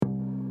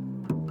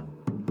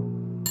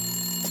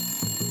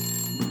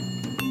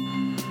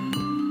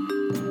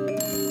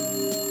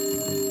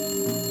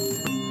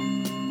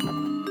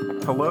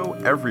Hello,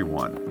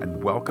 everyone,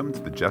 and welcome to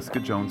the Jessica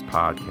Jones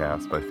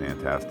podcast by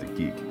Fantastic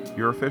Geek,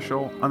 your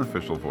official,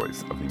 unofficial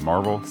voice of the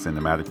Marvel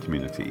cinematic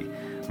community.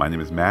 My name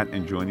is Matt,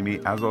 and joining me,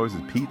 as always,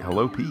 is Pete.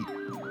 Hello, Pete.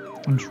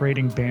 I'm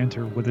trading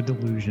banter with a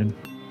delusion.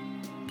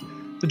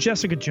 The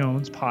Jessica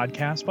Jones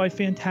podcast by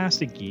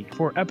Fantastic Geek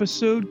for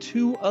episode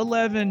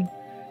 211,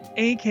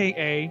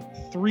 aka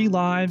 3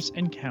 Lives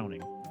and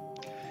Counting,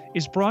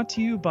 is brought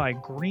to you by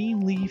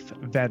Greenleaf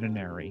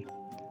Veterinary.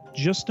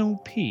 Just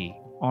don't pee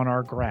on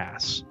our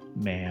grass,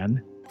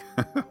 man.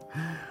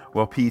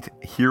 Well, Pete,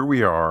 here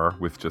we are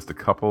with just a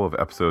couple of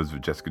episodes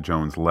of Jessica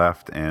Jones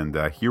left, and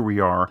here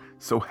we are,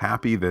 so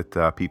happy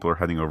that people are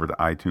heading over to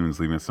iTunes,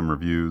 leaving us some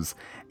reviews,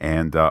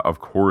 and of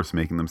course,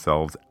 making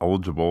themselves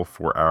eligible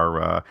for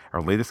our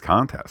latest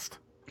contest.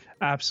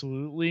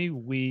 Absolutely.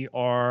 We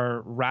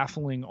are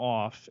raffling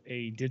off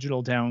a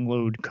digital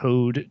download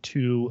code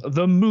to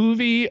the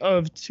movie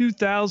of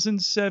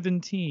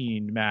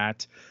 2017,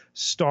 Matt.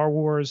 Star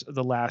Wars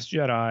The Last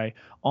Jedi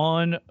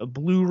on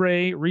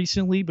Blu-ray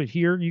recently, but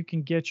here you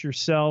can get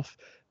yourself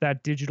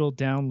that digital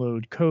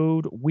download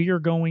code. We are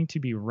going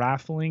to be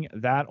raffling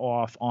that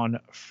off on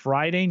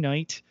Friday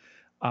night,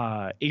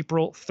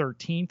 April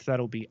 13th.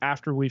 That'll be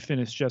after we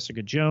finish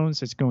Jessica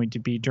Jones. It's going to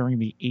be during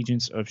the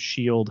Agents of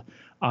S.H.I.E.L.D.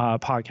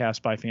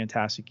 Podcast by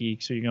Fantastic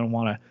Geek. So you're going to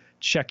want to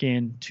check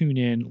in, tune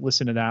in,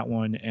 listen to that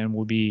one, and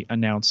we'll be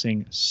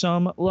announcing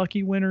some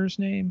lucky winner's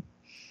name.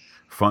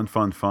 Fun.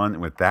 And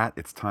with that,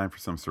 it's time for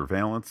some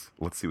surveillance.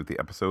 Let's see what the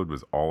episode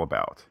was all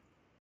about.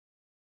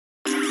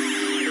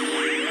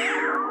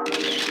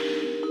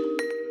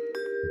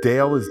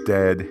 Dale is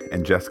dead,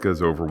 and Jessica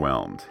is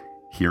overwhelmed,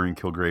 hearing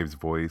Kilgrave's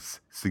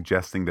voice,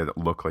 suggesting that it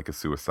looked like a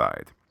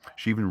suicide.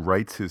 She even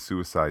writes his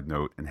suicide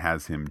note and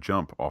has him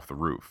jump off the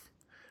roof.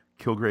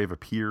 Kilgrave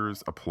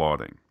appears,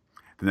 applauding.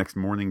 The next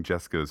morning,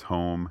 Jessica is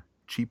home.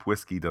 Cheap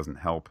whiskey doesn't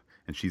help,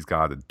 and she's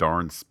got a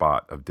darn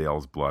spot of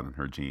Dale's blood in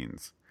her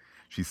jeans.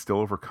 She's still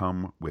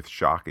overcome with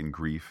shock and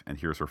grief and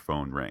hears her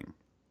phone ring.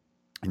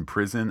 In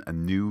prison, a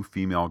new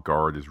female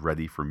guard is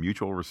ready for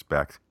mutual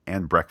respect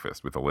and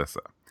breakfast with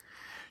Alyssa.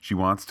 She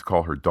wants to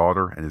call her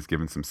daughter and is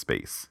given some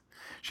space.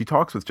 She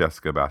talks with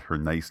Jessica about her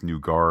nice new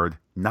guard,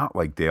 not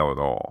like Dale at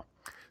all.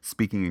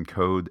 Speaking in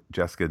code,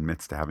 Jessica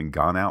admits to having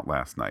gone out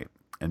last night,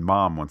 and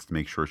Mom wants to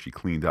make sure she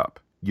cleaned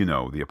up. You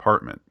know, the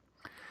apartment.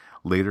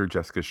 Later,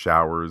 Jessica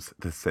showers,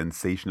 the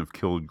sensation of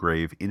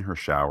Kilgrave in her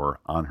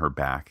shower, on her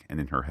back, and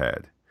in her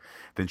head.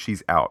 Then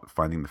she's out,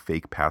 finding the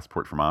fake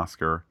passport from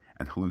Oscar,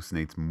 and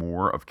hallucinates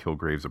more of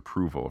Kilgrave's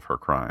approval of her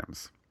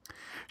crimes.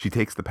 She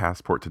takes the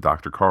passport to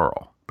Dr.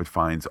 Carl, but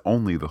finds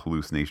only the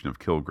hallucination of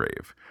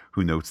Kilgrave,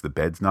 who notes the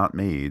bed's not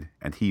made,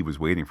 and he was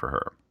waiting for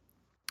her.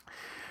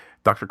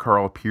 Dr.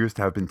 Carl appears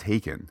to have been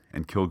taken,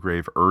 and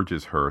Kilgrave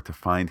urges her to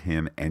find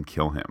him and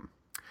kill him.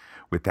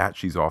 With that,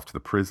 she's off to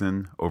the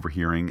prison,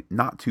 overhearing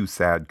not too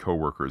sad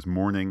co-workers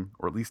mourning,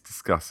 or at least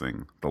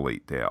discussing, the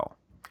late Dale.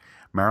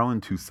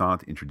 Marilyn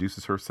Toussaint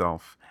introduces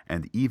herself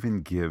and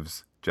even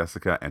gives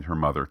Jessica and her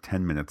mother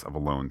 10 minutes of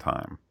alone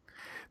time.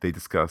 They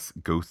discuss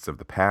ghosts of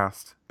the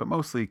past, but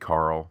mostly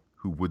Carl,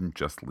 who wouldn't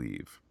just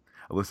leave.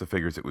 Alyssa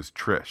figures it was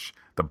Trish,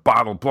 the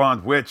bottle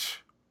blonde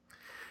witch.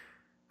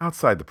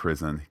 Outside the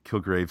prison,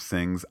 Kilgrave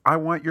sings, "I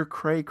want your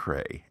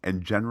cray-cray,"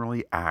 and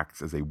generally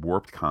acts as a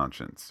warped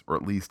conscience, or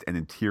at least an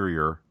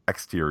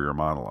exterior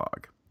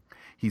monologue.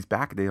 He's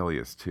back at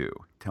Alias, too,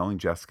 telling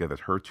Jessica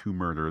that her two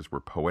murders were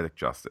poetic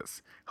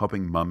justice,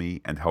 helping Mummy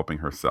and helping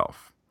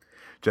herself.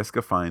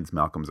 Jessica finds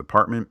Malcolm's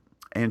apartment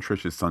and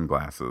Trish's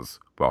sunglasses,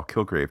 while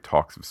Kilgrave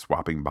talks of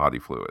swapping body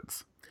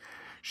fluids.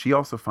 She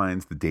also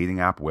finds the dating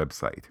app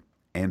website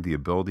and the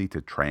ability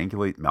to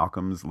triangulate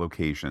Malcolm's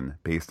location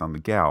based on the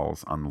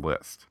gals on the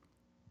list.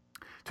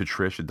 To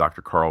Trish and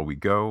Dr. Carl we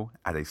go,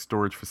 at a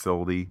storage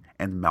facility,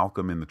 and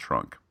Malcolm in the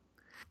trunk.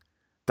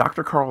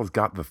 Dr. Carl's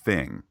got the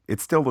thing. It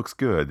still looks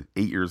good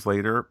 8 years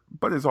later,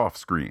 but is off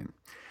screen.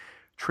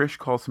 Trish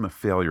calls him a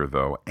failure,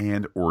 though,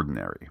 and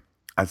ordinary.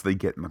 As they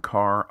get in the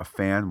car, a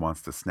fan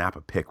wants to snap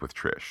a pic with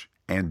Trish,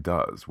 and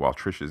does, while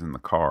Trish is in the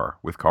car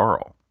with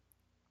Carl.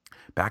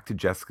 Back to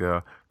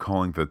Jessica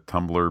calling the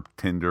Tumblr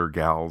Tinder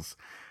gals,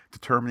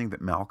 determining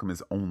that Malcolm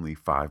is only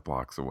 5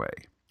 blocks away.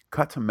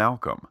 Cut to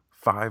Malcolm,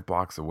 5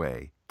 blocks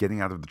away,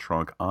 getting out of the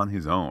trunk on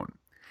his own.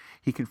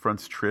 He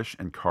confronts Trish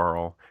and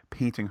Carl,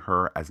 painting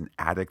her as an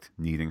addict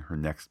needing her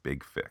next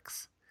big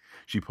fix.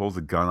 She pulls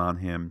a gun on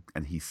him,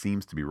 and he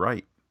seems to be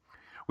right.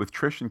 With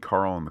Trish and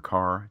Carl in the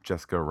car,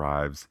 Jessica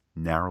arrives,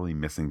 narrowly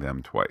missing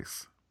them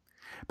twice.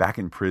 Back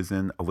in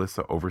prison,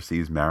 Alyssa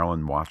oversees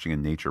Marilyn watching a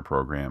nature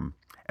program,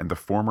 and the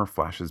former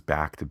flashes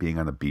back to being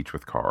on a beach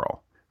with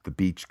Carl. The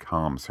beach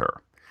calms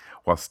her.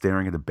 While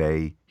staring at a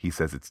bay, he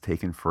says it's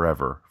taken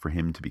forever for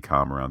him to be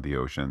calm around the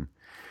ocean.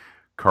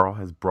 Carl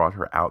has brought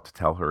her out to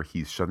tell her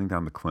he's shutting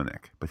down the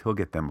clinic, but he'll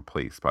get them a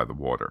place by the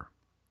water.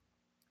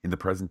 In the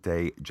present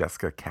day,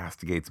 Jessica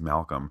castigates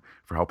Malcolm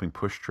for helping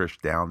push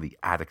Trish down the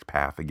addict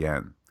path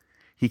again.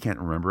 He can't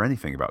remember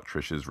anything about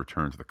Trish's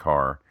return to the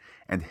car,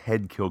 and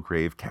Head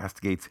Kilgrave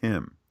castigates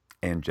him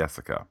and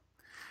Jessica.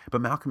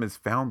 But Malcolm has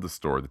found the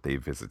store that they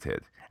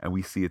visited, and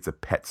we see it's a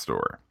pet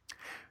store.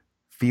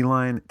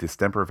 Feline,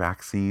 distemper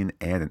vaccine,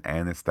 and an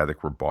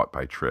anesthetic were bought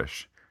by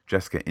Trish.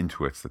 Jessica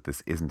intuits that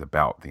this isn't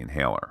about the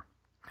inhaler.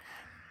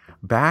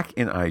 Back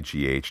in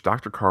IGH,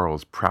 Dr. Carl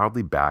is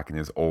proudly back in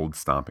his old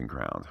stomping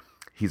ground.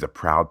 He's a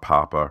proud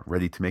papa,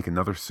 ready to make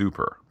another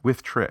super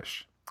with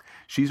Trish.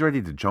 She's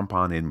ready to jump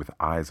on in with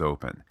eyes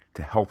open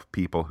to help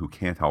people who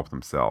can't help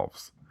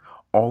themselves.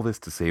 All this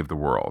to save the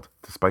world,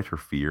 despite her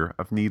fear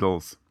of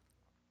needles.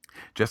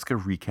 Jessica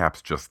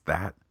recaps just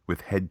that,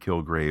 with Head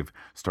Kilgrave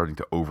starting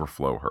to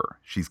overflow her.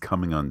 She's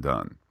coming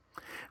undone.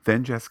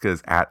 Then Jessica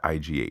is at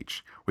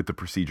IGH, with the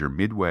procedure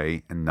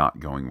midway and not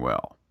going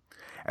well.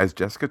 As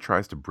Jessica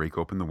tries to break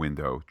open the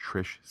window,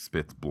 Trish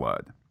spits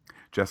blood.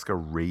 Jessica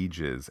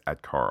rages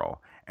at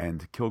Carl,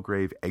 and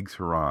Kilgrave eggs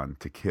her on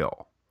to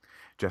kill.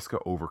 Jessica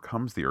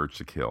overcomes the urge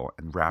to kill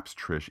and wraps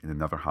Trish in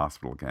another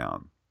hospital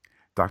gown.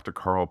 Dr.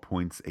 Carl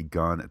points a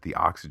gun at the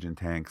oxygen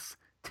tanks,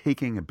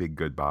 taking a big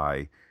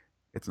goodbye.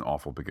 It's an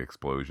awful big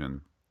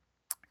explosion.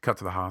 Cut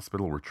to the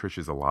hospital where Trish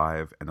is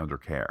alive and under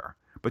care,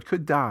 but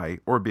could die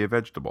or be a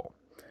vegetable.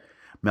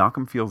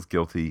 Malcolm feels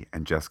guilty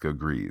and Jessica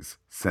agrees,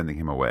 sending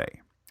him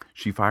away.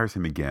 She fires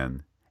him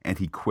again, and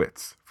he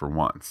quits for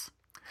once.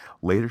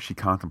 Later, she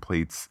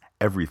contemplates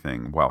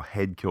everything while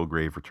Head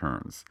Kilgrave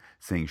returns,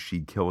 saying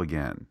she'd kill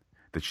again,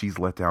 that she's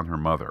let down her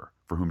mother,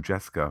 for whom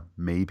Jessica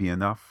may be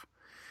enough.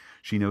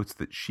 She notes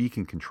that she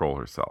can control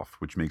herself,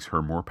 which makes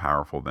her more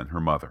powerful than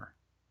her mother,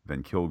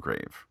 than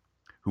Kilgrave,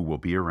 who will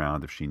be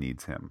around if she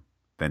needs him.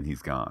 Then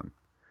he's gone.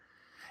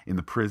 In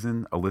the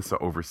prison,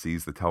 Alyssa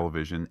oversees the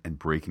television and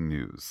breaking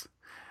news.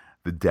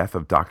 The death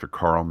of Dr.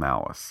 Carl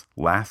Malice,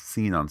 last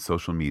seen on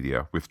social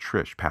media with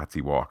Trish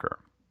Patsy Walker.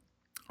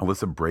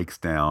 Alyssa breaks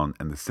down,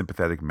 and the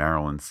sympathetic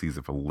Marilyn sees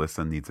if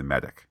Alyssa needs a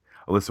medic.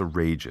 Alyssa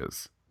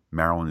rages.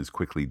 Marilyn is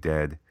quickly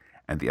dead,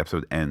 and the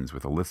episode ends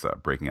with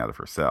Alyssa breaking out of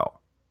her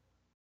cell.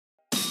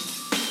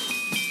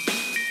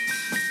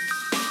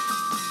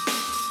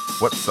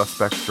 What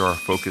suspects are our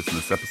focus in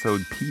this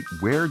episode? Pete,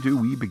 where do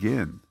we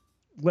begin?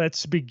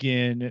 Let's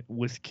begin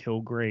with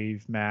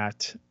Kilgrave,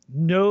 Matt.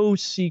 No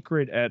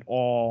secret at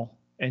all.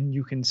 And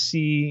you can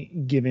see,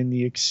 given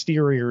the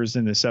exteriors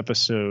in this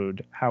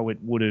episode, how it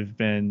would have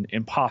been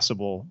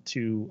impossible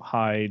to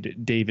hide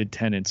David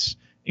Tennant's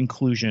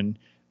inclusion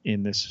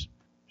in this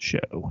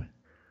show.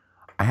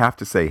 I have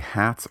to say,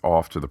 hats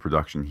off to the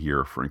production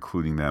here for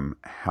including them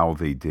how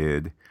they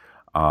did.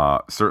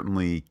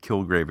 Certainly,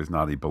 Kilgrave is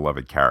not a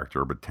beloved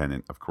character, but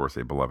Tennant, of course,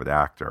 a beloved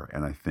actor.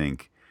 And I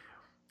think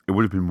it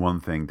would have been one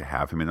thing to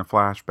have him in a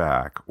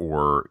flashback,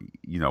 or,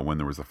 when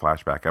there was a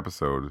flashback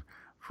episode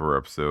for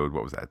episode,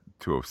 what was that,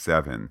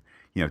 207,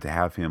 to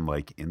have him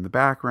like in the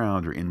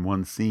background or in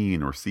one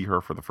scene or see her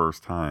for the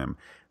first time.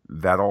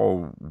 That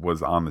all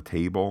was on the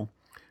table.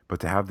 But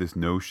to have this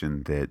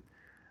notion that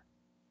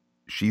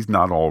she's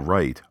not all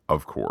right,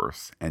 of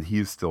course, and he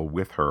is still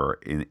with her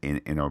in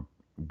a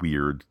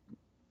weird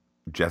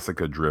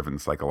Jessica-driven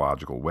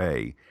psychological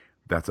way,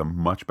 that's a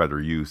much better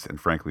use and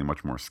frankly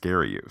much more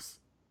scary use.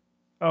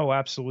 Oh,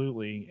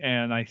 absolutely.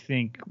 And I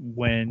think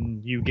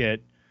when you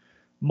get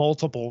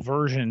multiple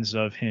versions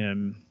of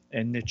him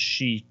and that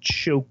she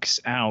chokes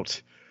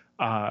out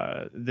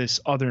this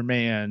other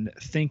man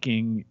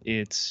thinking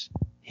it's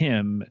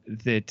him,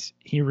 that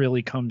he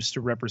really comes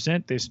to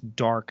represent this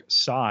dark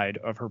side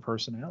of her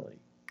personality.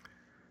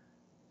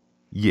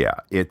 Yeah,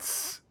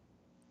 it's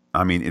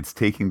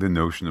taking the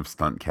notion of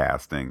stunt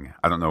casting.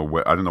 I don't know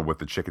what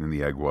the chicken and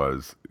the egg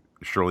was.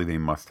 Surely they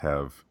must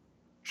have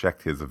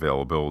checked his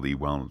availability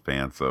well in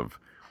advance of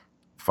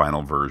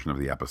final version of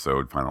the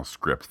episode, final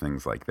script,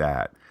 things like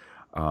that.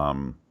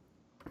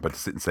 But to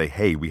sit and say,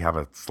 hey, we have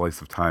a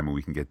slice of time and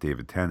we can get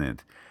David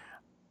Tennant,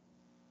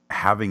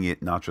 having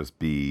it not just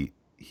be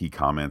he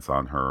comments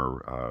on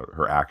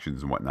her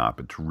actions and whatnot,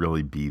 but to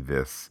really be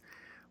this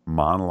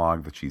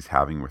monologue that she's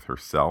having with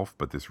herself,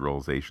 but this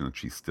realization that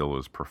she still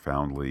is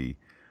profoundly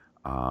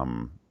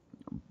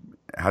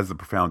has the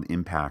profound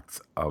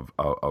impacts of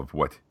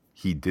what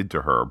he did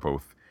to her,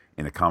 both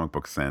in a comic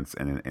book sense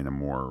and in a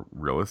more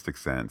realistic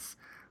sense.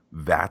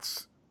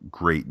 That's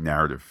great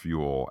narrative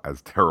fuel,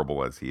 as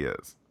terrible as he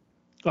is.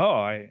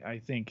 Oh,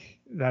 I think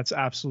that's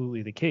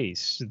absolutely the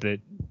case, that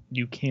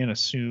you can't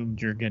assume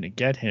you're going to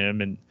get him.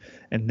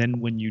 And then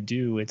when you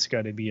do, it's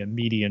got to be a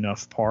meaty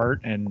enough part.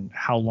 And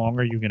how long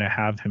are you going to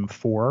have him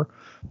for?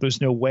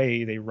 There's no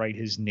way they write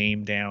his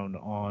name down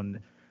on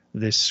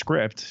this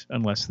script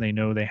unless they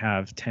know they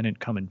have Tennant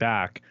coming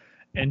back.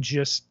 And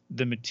just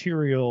the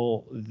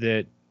material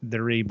that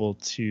they're able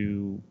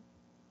to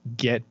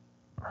get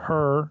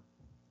her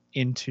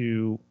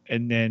into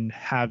and then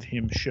have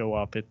him show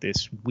up at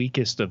this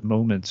weakest of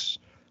moments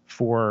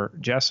for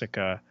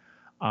Jessica,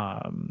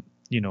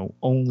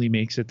 only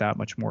makes it that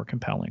much more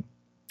compelling.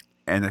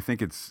 And I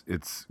think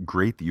it's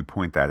great that you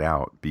point that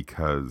out,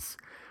 because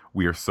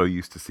we are so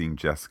used to seeing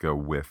Jessica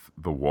with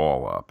the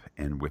wall up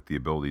and with the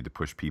ability to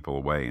push people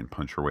away and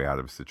punch her way out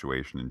of a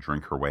situation and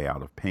drink her way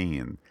out of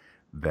pain,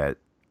 that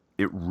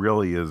it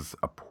really is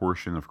a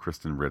portion of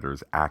Kristen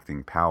Ritter's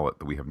acting palette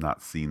that we have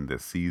not seen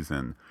this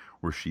season,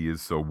 where she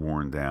is so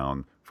worn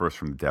down, first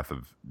from the death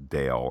of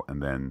Dale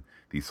and then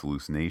these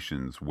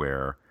hallucinations,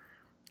 where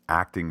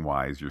acting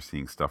wise, you're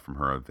seeing stuff from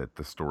her that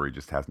the story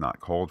just has not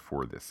called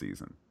for this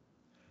season.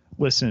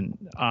 Listen,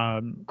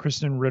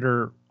 Kristen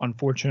Ritter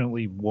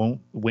unfortunately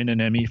won't win an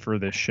Emmy for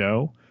this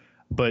show,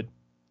 but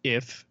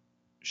if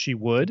she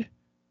would,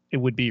 it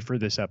would be for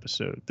this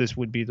episode. This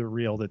would be the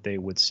reel that they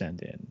would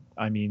send in.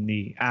 I mean,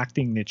 the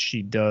acting that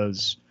she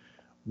does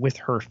with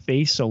her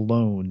face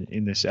alone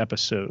in this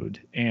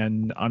episode.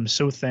 And I'm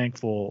so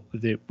thankful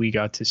that we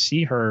got to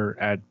see her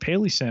at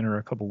Paley Center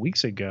a couple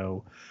weeks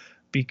ago,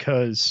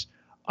 because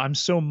I'm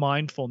so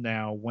mindful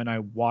now when I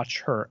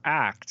watch her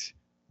act,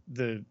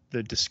 the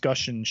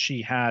discussion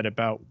she had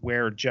about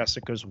where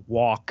Jessica's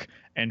walk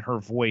and her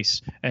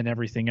voice and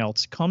everything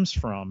else comes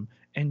from.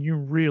 And you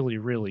really,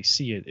 really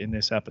see it in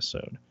this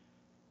episode.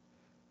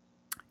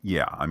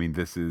 Yeah, I mean,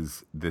 this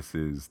is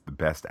the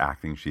best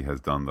acting she has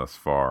done thus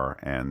far,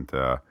 and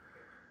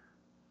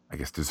I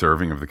guess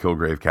deserving of the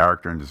Kilgrave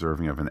character and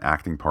deserving of an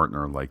acting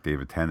partner like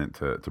David Tennant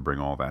to bring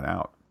all that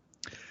out.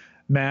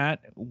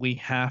 Matt, we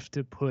have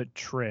to put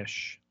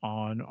Trish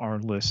on our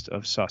list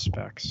of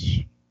suspects.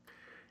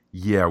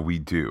 Yeah, we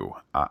do.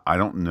 I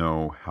don't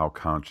know how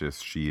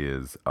conscious she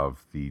is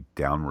of the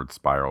downward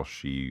spiral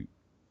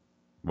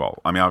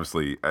well, I mean,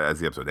 obviously, as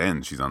the episode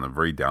ends, she's on a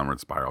very downward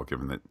spiral,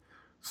 given that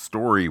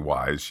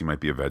story-wise, she might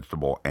be a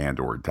vegetable and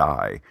or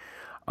die.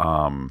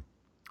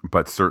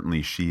 But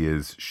certainly she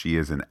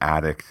is an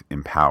addict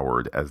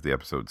empowered as the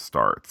episode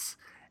starts.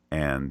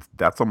 And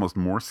that's almost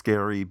more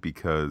scary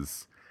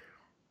because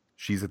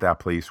she's at that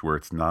place where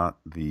it's not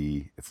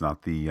the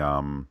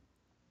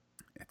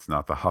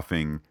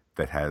huffing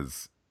that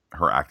has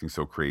her acting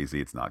so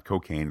crazy. It's not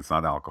cocaine, it's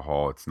not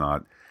alcohol, it's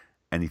not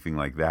anything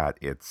like that.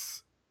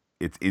 It's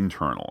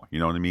internal. You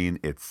know what I mean?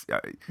 Is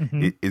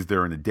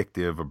there an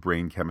addictive, a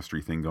brain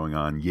chemistry thing going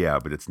on? Yeah,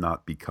 but it's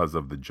not because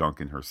of the junk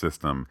in her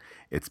system.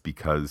 It's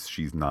because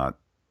she's not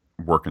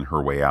working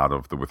her way out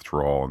of the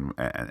withdrawal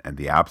and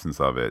the absence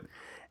of it.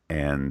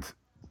 And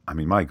I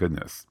mean, my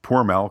goodness,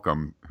 poor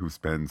Malcolm, who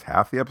spends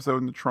half the episode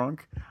in the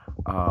trunk.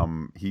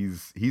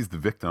 He's the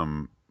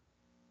victim.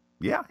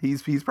 Yeah,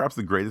 he's perhaps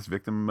the greatest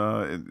victim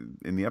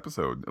in the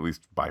episode, at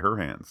least by her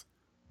hands.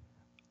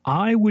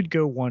 I would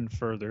go one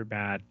further,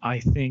 Matt.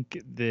 I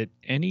think that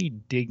any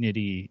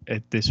dignity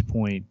at this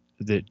point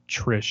that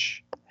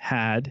Trish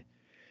had,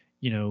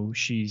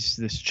 she's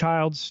this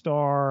child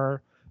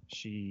star.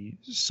 She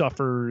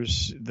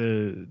suffers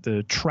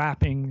the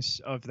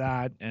trappings of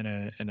that,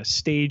 and a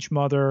stage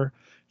mother.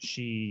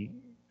 She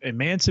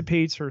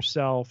emancipates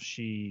herself.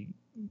 She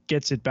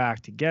gets it back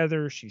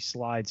together. She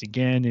slides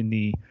again in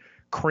the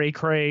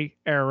cray-cray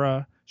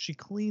era. She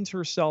cleans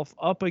herself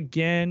up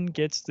again,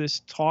 gets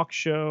this talk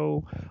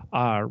show,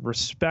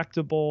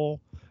 respectable,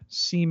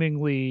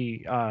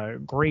 seemingly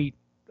great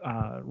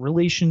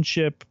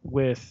relationship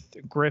with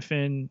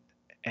Griffin,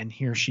 and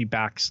here she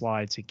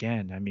backslides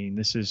again. I mean,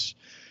 this is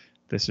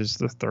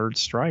the third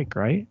strike,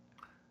 right?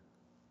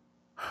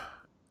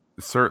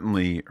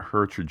 Certainly,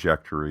 her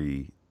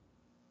trajectory,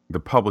 the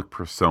public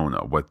persona,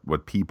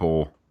 what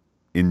people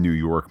in New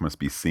York must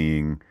be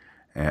seeing,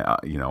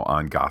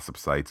 on gossip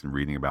sites and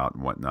reading about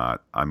and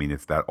whatnot. I mean,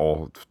 it's that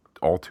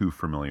all too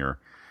familiar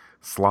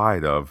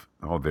slide of,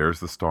 oh, there's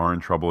the star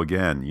in trouble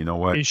again. You know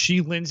what? Is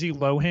she Lindsay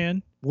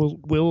Lohan?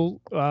 Will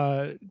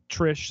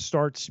Trish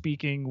start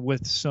speaking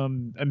with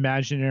some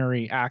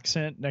imaginary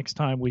accent next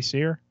time we see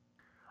her?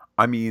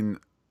 I mean,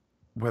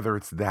 whether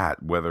it's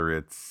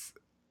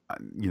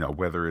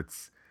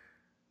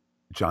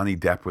Johnny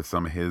Depp with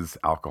some of his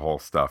alcohol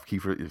stuff.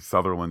 Kiefer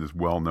Sutherland is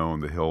well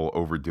known that he'll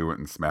overdo it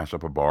and smash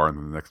up a bar, and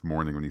then the next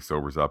morning when he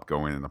sobers up,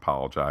 go in and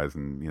apologize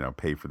and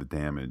pay for the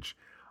damage.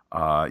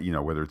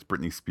 Whether it's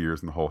Britney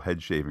Spears and the whole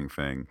head shaving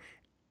thing,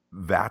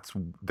 that's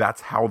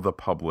how the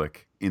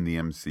public in the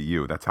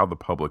MCU, that's how the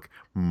public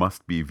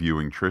must be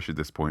viewing Trish at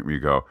this point. Where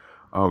you go,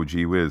 oh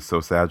gee whiz,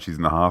 so sad she's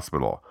in the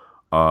hospital.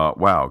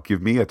 Wow,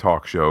 give me a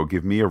talk show,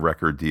 give me a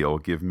record deal,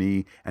 give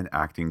me an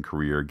acting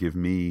career, give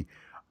me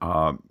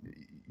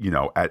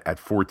at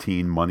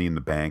 14, money in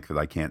the bank that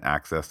I can't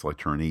access till I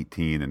turn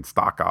 18, and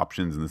stock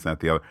options and this, that,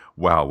 the other.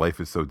 Wow, life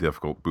is so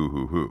difficult,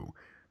 boo-hoo-hoo.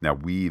 Now,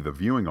 we, the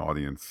viewing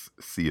audience,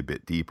 see a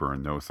bit deeper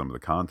and know some of the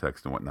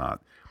context and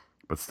whatnot.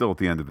 But still, at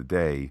the end of the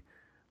day,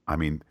 I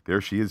mean,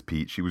 there she is,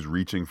 Pete. She was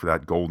reaching for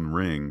that golden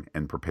ring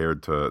and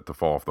prepared to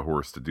fall off the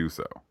horse to do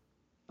so.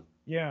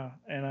 Yeah,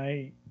 and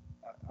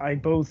I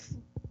both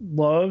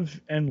love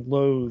and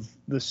loathe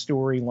the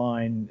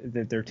storyline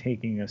that they're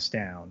taking us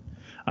down.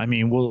 I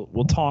mean,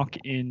 we'll talk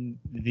in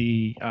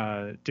the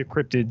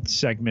decrypted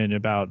segment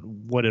about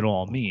what it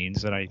all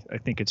means, and I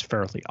think it's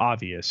fairly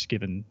obvious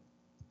given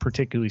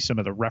particularly some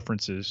of the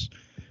references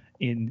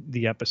in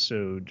the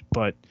episode.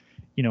 But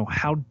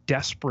how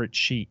desperate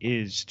she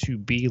is to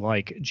be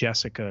like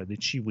Jessica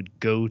that she would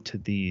go to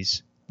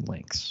these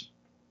lengths.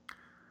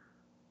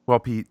 Well,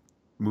 Pete,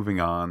 moving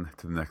on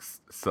to the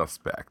next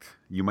suspect.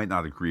 You might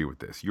not agree with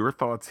this. Your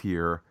thoughts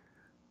here,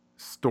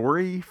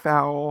 Story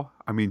foul.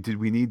 I mean, did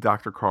we need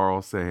Dr.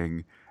 Carl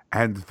saying,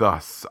 "And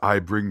thus I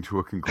bring to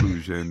a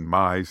conclusion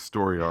my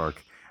story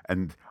arc,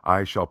 and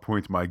I shall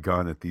point my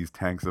gun at these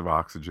tanks of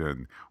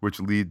oxygen,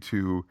 which lead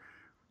to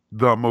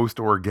the most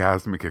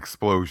orgasmic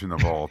explosion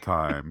of all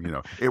time."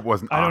 It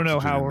wasn't I don't know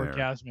oxygen how in there.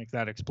 orgasmic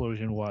that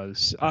explosion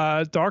was.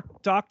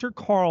 Dr.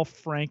 Carl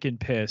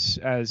Frankenpiss,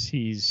 as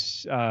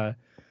he's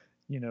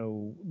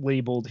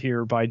labeled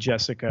here by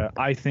Jessica,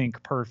 I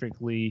think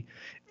perfectly.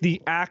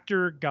 The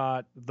actor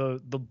got the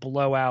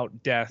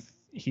blowout death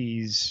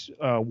he's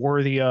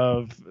worthy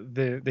of.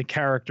 The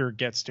character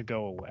gets to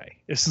go away.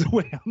 Is the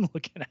way I'm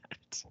looking at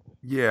it.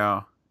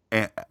 Yeah.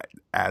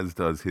 As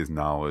does his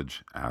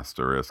knowledge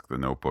asterisk. The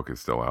Notebook is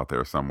still out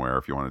there somewhere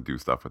if you want to do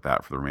stuff with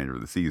that for the remainder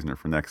of the season or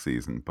for next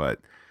season.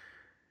 But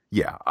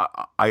yeah,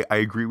 I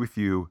agree with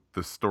you.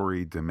 The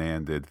story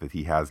demanded that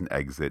he has an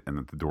exit and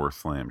that the door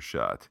slams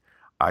shut.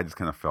 I just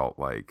kind of felt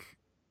like,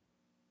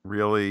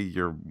 really,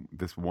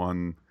 this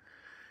one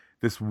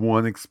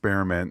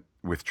experiment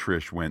with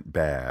Trish went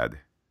bad.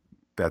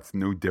 That's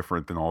no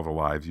different than all the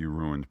lives you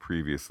ruined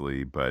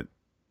previously, but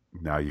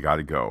now you got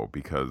to go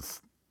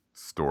because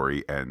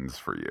story ends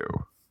for you.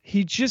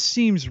 He just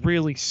seems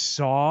really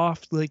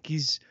soft, like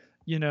he's,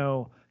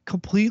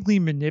 completely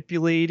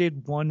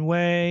manipulated one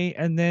way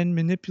and then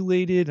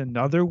manipulated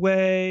another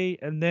way.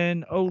 And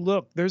then, oh,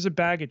 look, there's a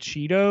bag of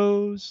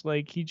Cheetos.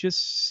 Like, he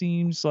just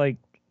seems like,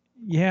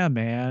 yeah,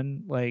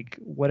 man, like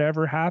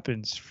whatever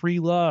happens, free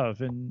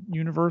love and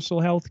universal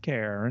health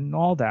care and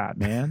all that,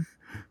 man.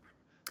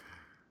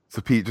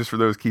 So, Pete, just for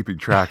those keeping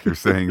track, you're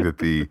saying that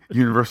the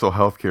universal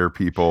healthcare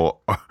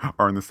people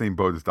are in the same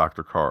boat as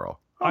Dr. Carl.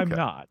 I'm Okay.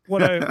 not.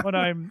 What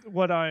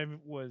I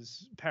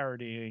was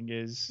parodying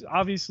is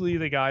obviously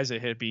the guy's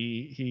a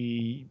hippie.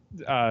 He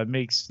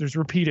there's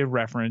repeated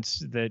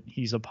reference that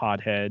he's a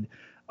pothead.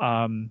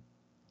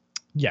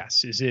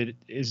 Yes, is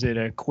it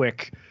a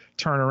quick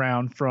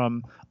turnaround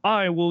from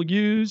I will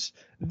use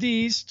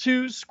these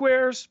two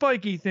square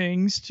spiky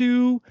things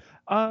to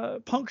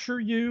puncture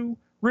you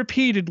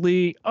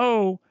repeatedly.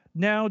 Oh,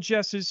 now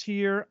Jess is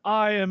here.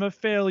 I am a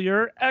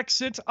failure.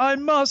 Exit I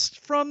must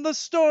from the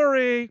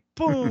story.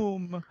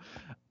 Boom.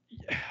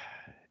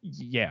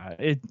 Yeah,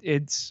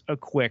 it's a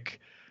quick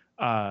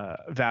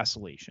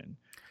vacillation.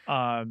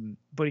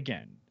 But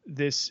again,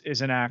 this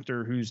is an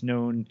actor who's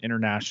known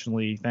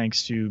internationally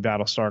thanks to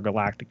Battlestar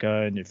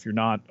Galactica. And if you're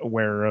not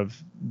aware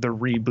of the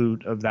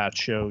reboot of that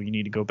show, you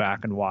need to go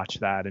back and watch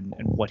that and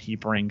what he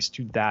brings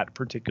to that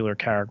particular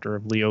character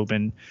of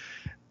Leoben.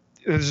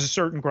 There's a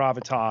certain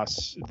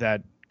gravitas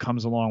that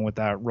comes along with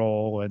that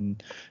role,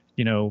 and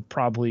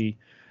probably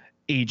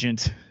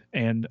agent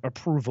and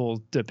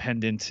approval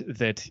dependent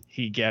that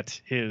he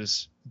get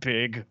his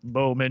big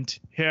moment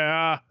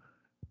here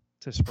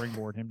to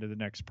springboard him to the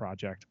next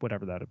project,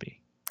 whatever that'll be.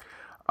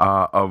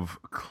 Of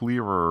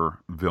clearer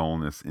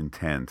villainous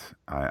intent,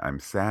 I'm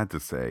sad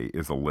to say,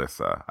 is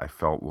Alyssa. I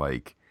felt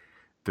like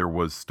there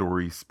was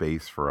story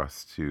space for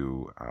us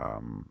to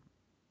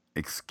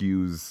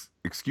excuse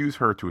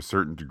her to a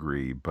certain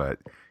degree, but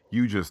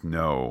you just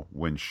know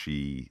when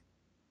she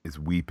is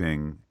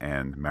weeping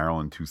and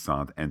Marilyn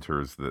Toussaint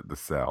enters the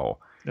cell.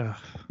 Ugh.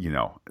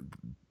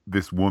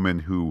 This woman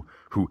who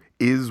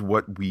is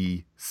what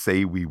we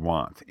say we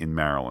want in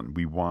Marilyn.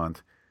 We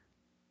want,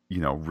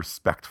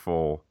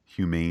 respectful,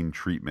 humane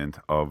treatment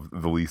of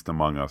the least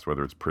among us,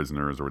 whether it's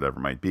prisoners or whatever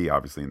it might be.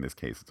 Obviously, in this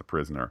case, it's a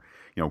prisoner.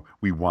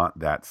 We want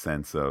that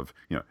sense of,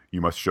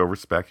 you must show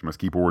respect, you must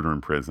keep order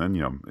in prison.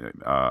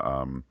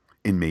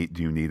 Inmate,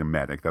 do you need a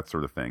medic? That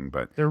sort of thing.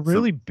 But they're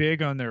really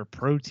big on their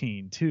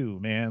protein too,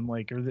 man.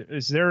 Like,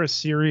 is there a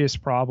serious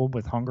problem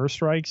with hunger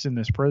strikes in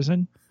this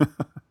prison?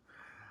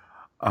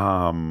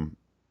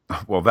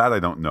 Well, that I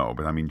don't know,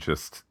 but I mean,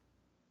 just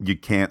you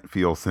can't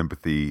feel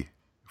sympathy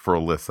for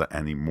Alyssa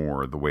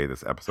anymore the way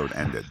this episode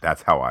ended.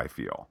 That's how I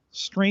feel.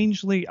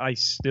 Strangely, I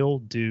still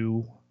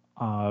do,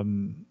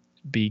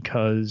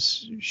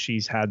 because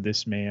she's had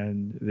this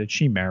man that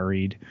she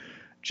married,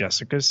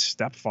 Jessica's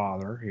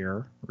stepfather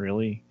here,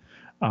 really,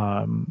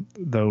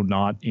 though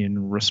not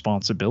in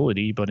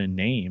responsibility, but in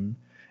name.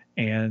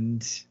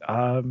 And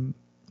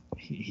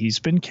he's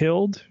been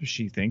killed.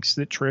 She thinks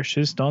that Trish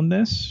has done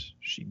this.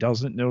 She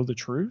doesn't know the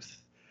truth.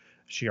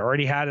 She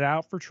already had it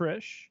out for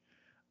Trish.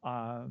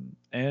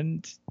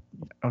 And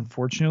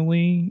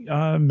unfortunately,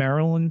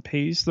 Marilyn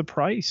pays the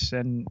price.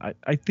 And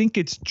I think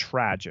it's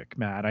tragic,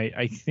 Matt.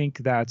 I think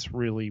that's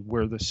really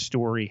where the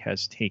story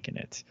has taken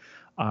it.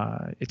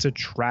 It's a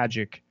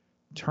tragic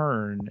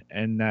turn,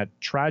 and that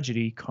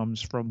tragedy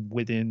comes from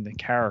within the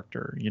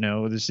character.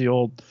 There's the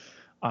old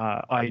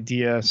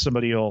idea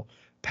somebody will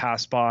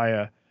pass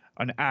by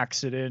an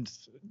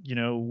accident,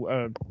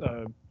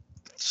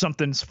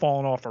 something's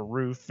fallen off a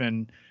roof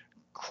and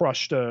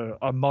crushed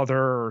a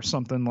mother or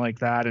something like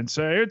that, and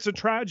say it's a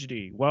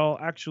tragedy. Well,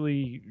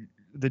 actually,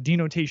 the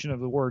denotation of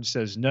the word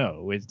says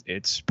no.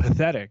 It's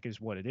pathetic is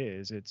what it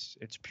is.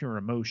 It's pure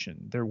emotion.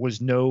 There was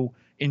no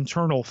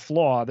internal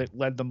flaw that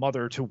led the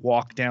mother to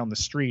walk down the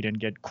street and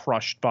get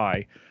crushed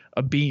by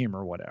a beam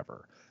or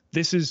whatever.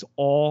 This is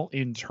all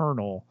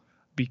internal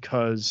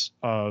because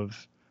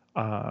of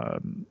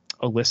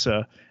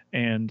Alyssa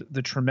and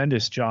the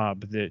tremendous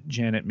job that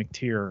Janet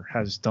McTeer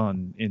has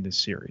done in this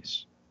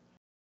series.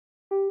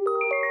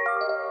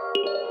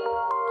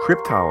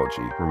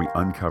 Cryptology, where we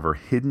uncover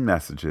hidden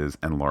messages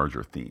and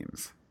larger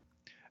themes.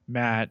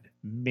 Matt,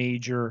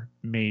 major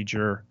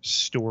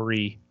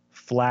story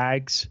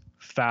flags,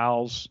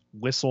 fouls,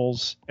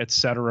 whistles,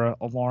 etc.,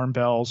 alarm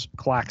bells,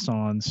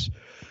 klaxons.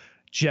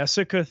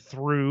 Jessica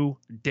threw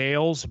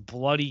Dale's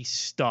bloody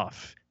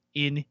stuff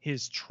in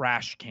his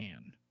trash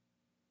can.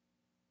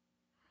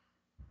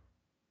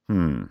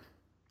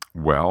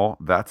 Well,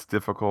 that's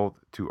difficult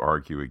to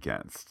argue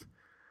against.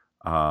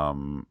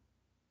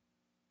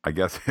 I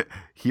guess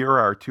here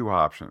are two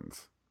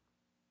options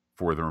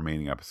for the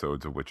remaining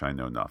episodes of which I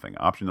know nothing.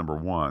 Option number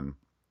one,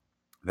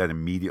 that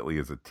immediately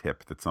is a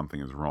tip that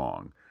something is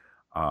wrong.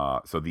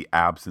 So the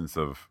absence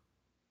of,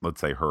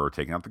 let's say, her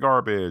taking out the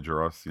garbage,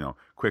 or us,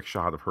 quick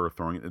shot of her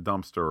throwing it in the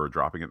dumpster or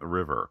dropping it in the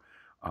river,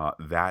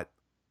 that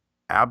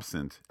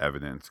absent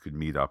evidence could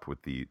meet up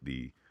with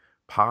the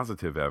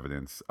positive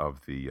evidence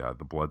of the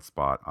blood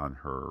spot on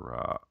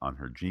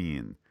her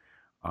jean.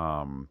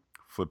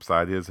 Flip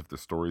side is, if the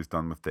story's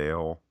done with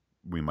Dale,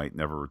 we might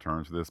never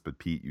return to this. But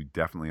Pete, you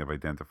definitely have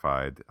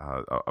identified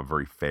a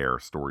very fair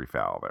story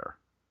foul there.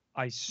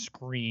 I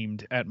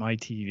screamed at my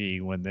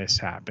TV when this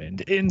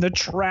happened. In the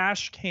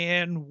trash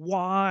can,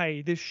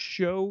 why? This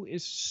show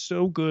is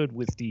so good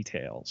with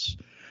details.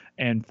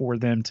 And for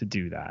them to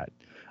do that,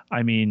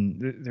 I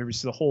mean, there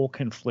was the whole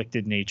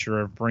conflicted nature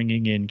of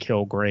bringing in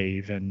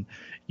Kilgrave and,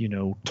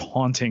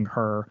 taunting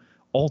her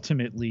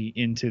ultimately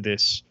into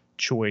this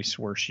choice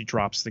where she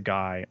drops the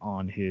guy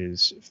on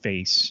his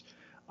face.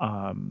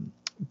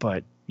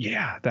 But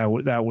yeah,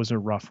 that was a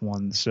rough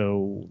one.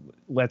 So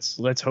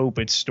let's hope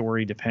it's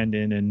story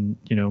dependent, and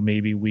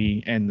maybe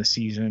we end the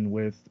season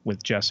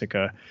with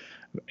Jessica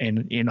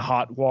in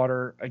hot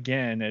water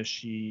again as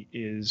she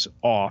is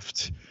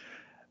offed.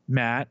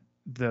 Matt,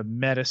 the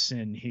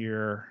medicine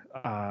here,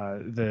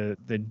 the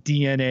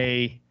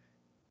DNA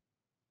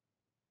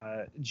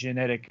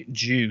genetic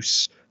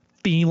juice,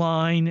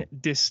 feline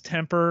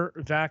distemper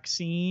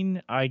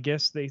vaccine. I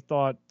guess they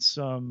thought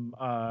some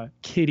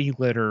kitty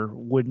litter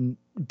wouldn't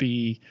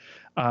be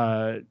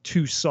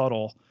too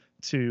subtle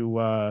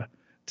to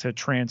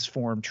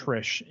transform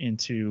Trish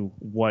into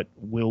what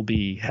will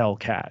be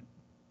Hellcat.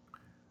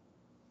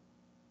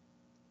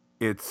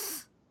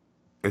 It's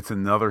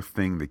another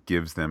thing that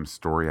gives them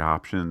story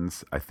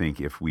options. I think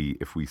if we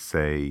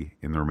say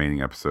in the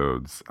remaining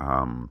episodes,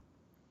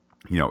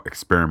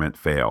 experiment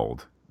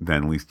failed,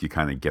 then at least you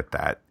kind of get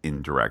that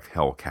indirect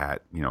Hellcat,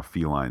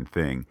 feline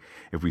thing.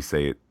 If we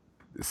say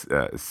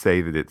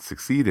that it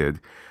succeeded,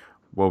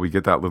 well, we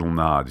get that little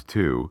nod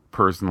too.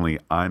 Personally,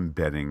 I'm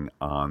betting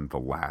on the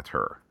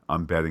latter.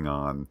 I'm betting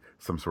on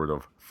some sort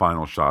of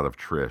final shot of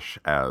Trish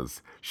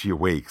as she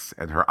awakes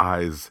and her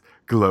eyes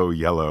glow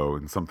yellow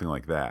and something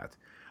like that.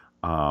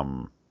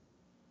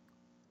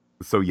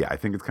 So yeah, I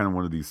think it's kind of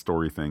one of these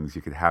story things.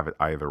 You could have it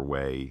either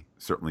way,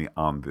 certainly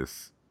on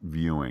this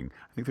viewing.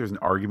 I think there's an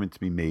argument to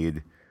be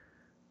made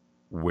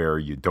where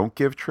you don't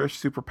give Trish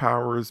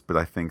superpowers, but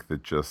I think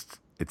that just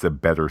it's a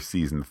better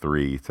season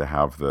 3 to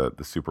have the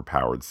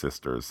superpowered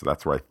sisters. So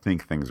that's where I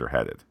think things are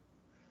headed.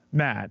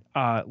 Matt,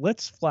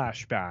 let's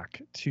flash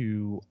back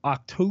to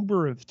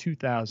October of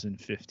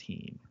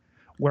 2015,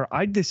 where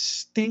I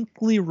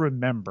distinctly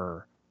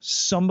remember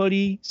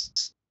somebody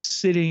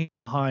sitting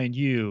behind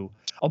you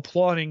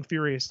applauding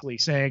furiously,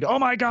 saying, "Oh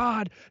my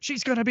God,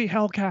 she's going to be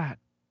Hellcat."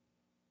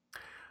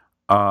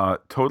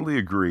 Totally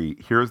agree.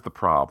 Here's the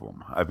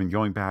problem. I've been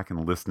going back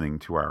and listening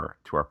to our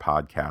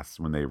podcasts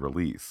when they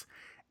release.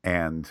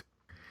 And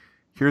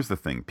here's the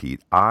thing,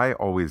 Pete. I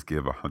always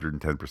give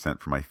 110%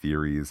 for my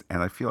theories,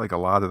 and I feel like a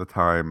lot of the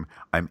time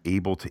I'm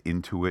able to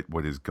intuit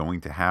what is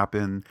going to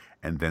happen,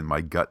 and then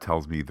my gut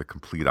tells me the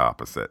complete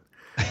opposite.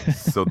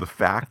 So the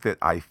fact that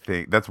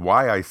that's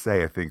why I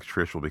say I think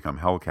Trish will become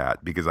Hellcat,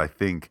 because I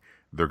think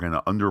they're going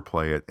to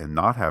underplay it and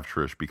not have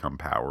Trish become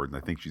powered. And I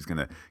think she's going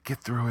to get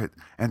through it.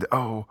 And,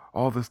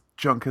 all this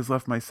junk has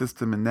left my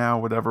system, and now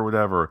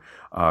whatever.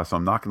 So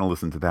I'm not going to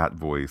listen to that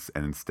voice,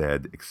 and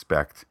instead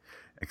expect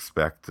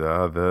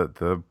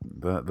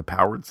the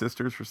powered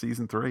sisters for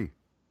season 3.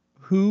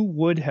 Who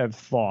would have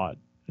thought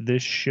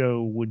this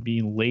show would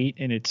be late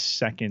in its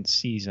second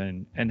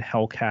season and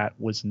Hellcat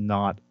was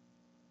not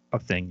a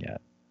thing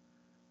yet?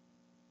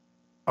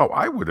 Oh,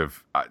 I would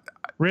have.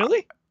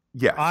 Really?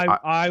 Yes.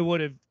 I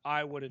would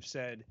have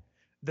said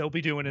they'll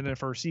be doing it in the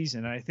first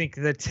season. And I think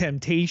the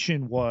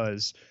temptation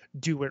was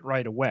do it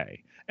right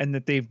away, and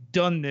that they've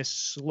done this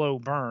slow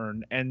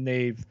burn and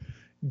they've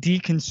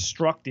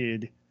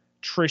deconstructed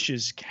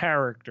Trish's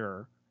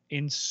character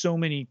in so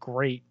many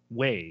great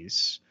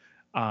ways.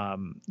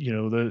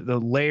 The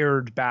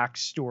layered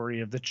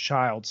backstory of the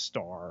child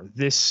star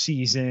this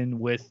season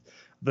with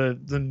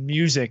the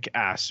music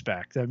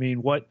aspect. I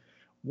mean, what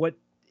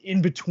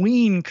in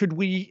between could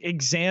we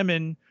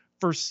examine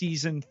for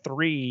season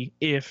 3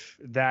 if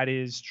that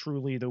is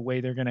truly the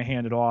way they're going to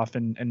hand it off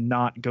and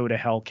not go to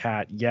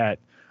Hellcat yet?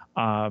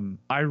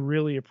 I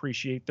really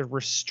appreciate the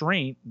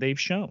restraint they've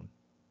shown.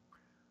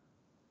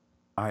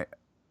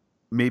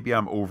 Maybe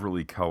I'm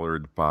overly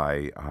colored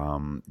by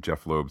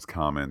Jeff Loeb's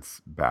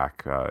comments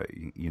back,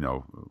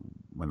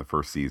 when the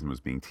first season was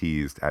being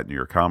teased at New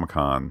York Comic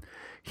Con.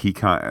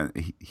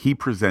 He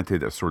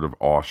presented a sort of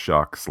aw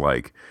shucks,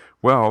 like,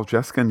 well,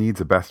 Jessica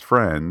needs a best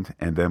friend,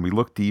 and then we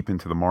looked deep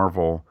into the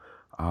Marvel,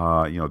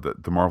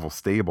 the Marvel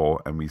stable,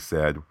 and we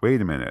said,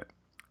 wait a minute,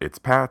 it's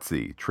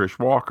Patsy, Trish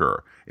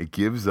Walker. It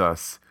gives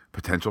us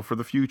potential for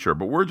the future,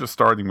 but we're just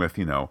starting with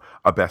a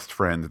best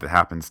friend that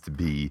happens to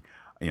be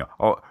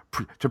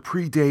to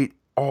predate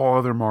all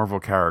other Marvel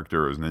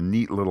characters and a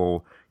neat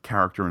little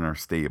character in our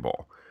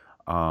stable.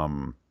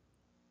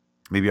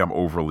 Maybe I'm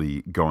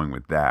overly going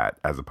with that,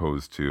 as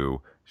opposed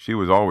to she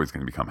was always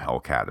going to become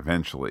Hellcat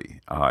eventually,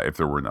 if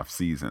there were enough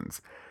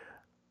seasons.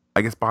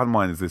 I guess bottom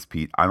line is this,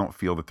 Pete. I don't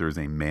feel that there's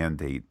a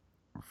mandate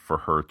for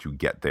her to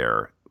get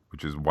there,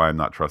 which is why I'm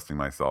not trusting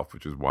myself,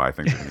 which is why I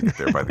think they're going to get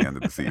there by the end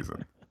of the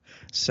season.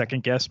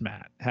 Second guess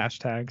Matt.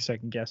 Hashtag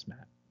second guess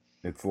Matt.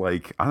 It's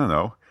like, I don't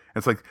know.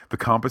 It's like the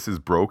compass is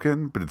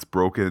broken, but it's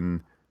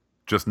broken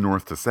just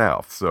north to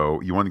south.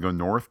 So you want to go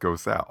north, go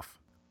south.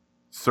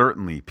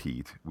 Certainly,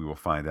 Pete, we will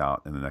find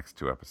out in the next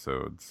 2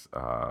 episodes.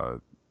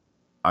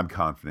 I'm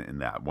confident in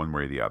that, one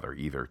way or the other.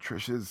 Either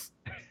Trish is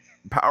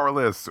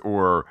powerless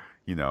or,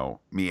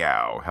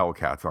 meow,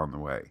 Hellcat's on the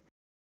way.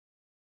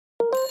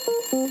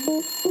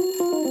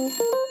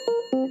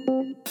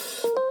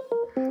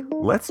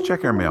 Let's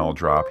check our mail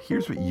drop.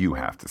 Here's what you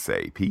have to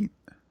say, Pete.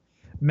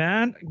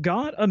 Matt,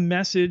 got a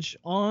message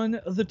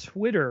on the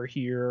Twitter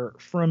here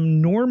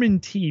from Norman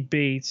T.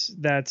 Bates.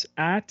 That's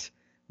at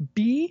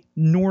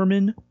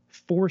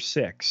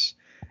bnorman46.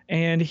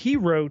 And he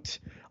wrote,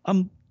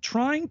 I'm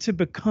trying to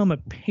become a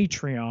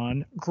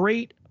Patreon.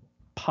 Great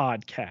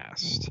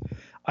podcast.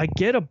 I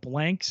get a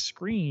blank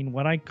screen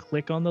when I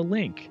click on the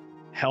link.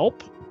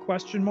 Help? ?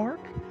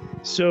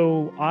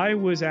 So I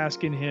was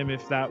asking him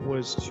if that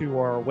was to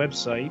our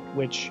website,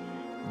 which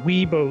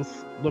we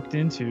both looked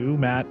into,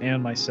 Matt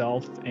and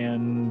myself,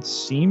 and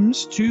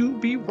seems to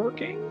be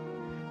working.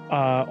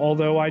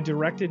 Although I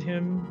directed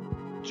him,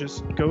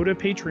 just go to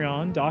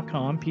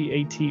patreon.com,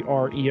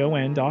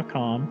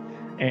 patreon.com,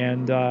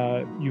 and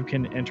you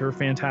can enter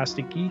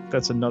Fantastic Geek.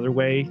 That's another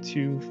way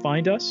to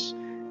find us.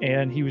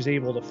 And he was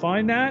able to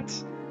find that.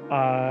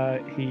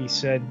 He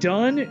said,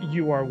 done,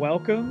 you are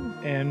welcome.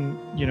 And,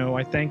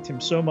 I thanked him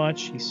so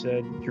much. He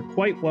said, you're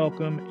quite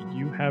welcome.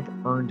 You have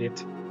earned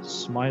it.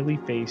 Smiley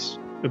face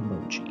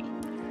emoji.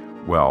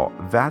 Well,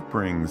 that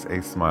brings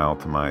a smile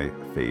to my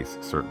face,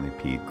 certainly,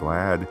 Pete.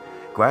 Glad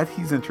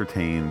he's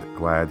entertained.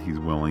 Glad he's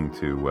willing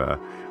to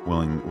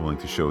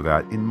show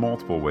that in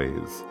multiple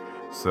ways.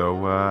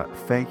 So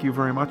thank you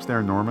very much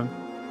there, Norman.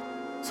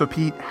 So,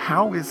 Pete,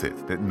 how is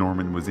it that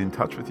Norman was in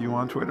touch with you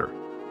on Twitter?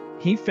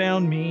 He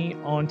found me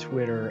on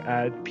Twitter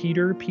at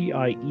Peter,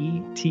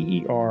 Pieter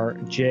J.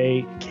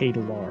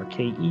 Ketelaar,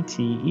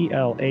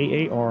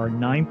 Ketelaar,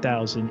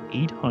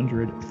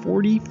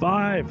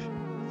 9,845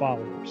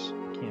 followers.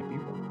 Can't be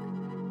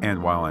wrong.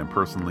 And while I'm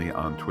personally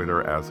on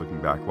Twitter as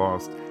Looking Back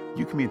Lost,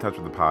 you can be in touch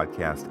with the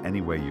podcast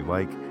any way you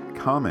like.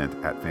 Comment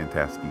at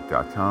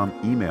fantasticgeek.com,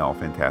 email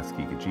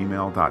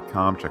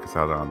fantasticgeek@gmail.com. Check us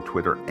out on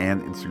Twitter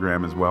and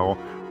Instagram as well,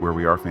 where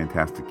we are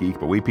Fantastic Geek.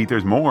 But wait, Pete,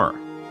 there's more.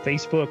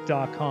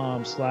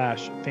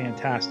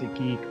 Facebook.com/Fantastic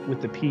Geek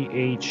with the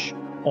PH,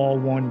 all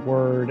one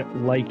word,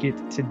 like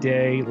it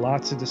today.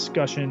 Lots of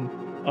discussion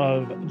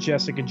of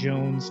Jessica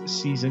Jones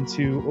Season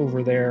 2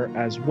 over there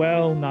as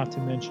well, not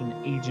to mention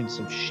Agents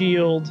of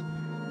S.H.I.E.L.D.,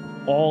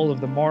 all of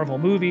the Marvel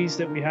movies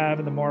that we have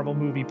in the Marvel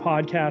Movie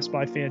Podcast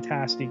by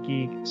Fantastic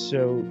Geek.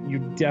 So you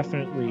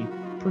definitely,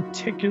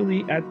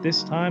 particularly at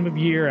this time of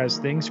year as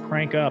things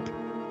crank up,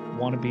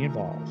 want to be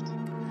involved.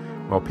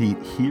 Well,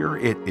 Pete, here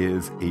it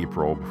is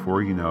April.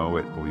 Before you know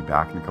it, we'll be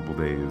back in a couple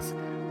days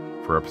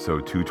for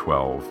episode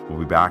 212. We'll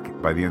be back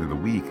by the end of the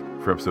week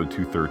for episode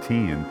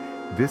 213.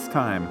 This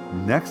time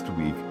next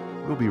week,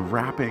 we'll be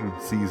wrapping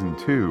season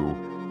 2.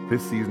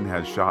 This season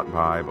has shot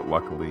by, but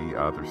luckily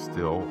there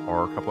still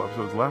are a couple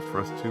episodes left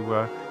for us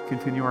to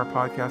continue our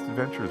podcast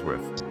adventures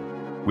with.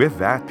 With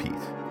that, Pete,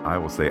 I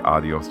will say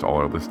adios to all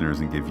our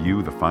listeners and give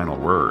you the final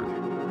word.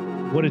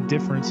 What a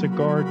difference a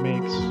guard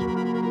makes.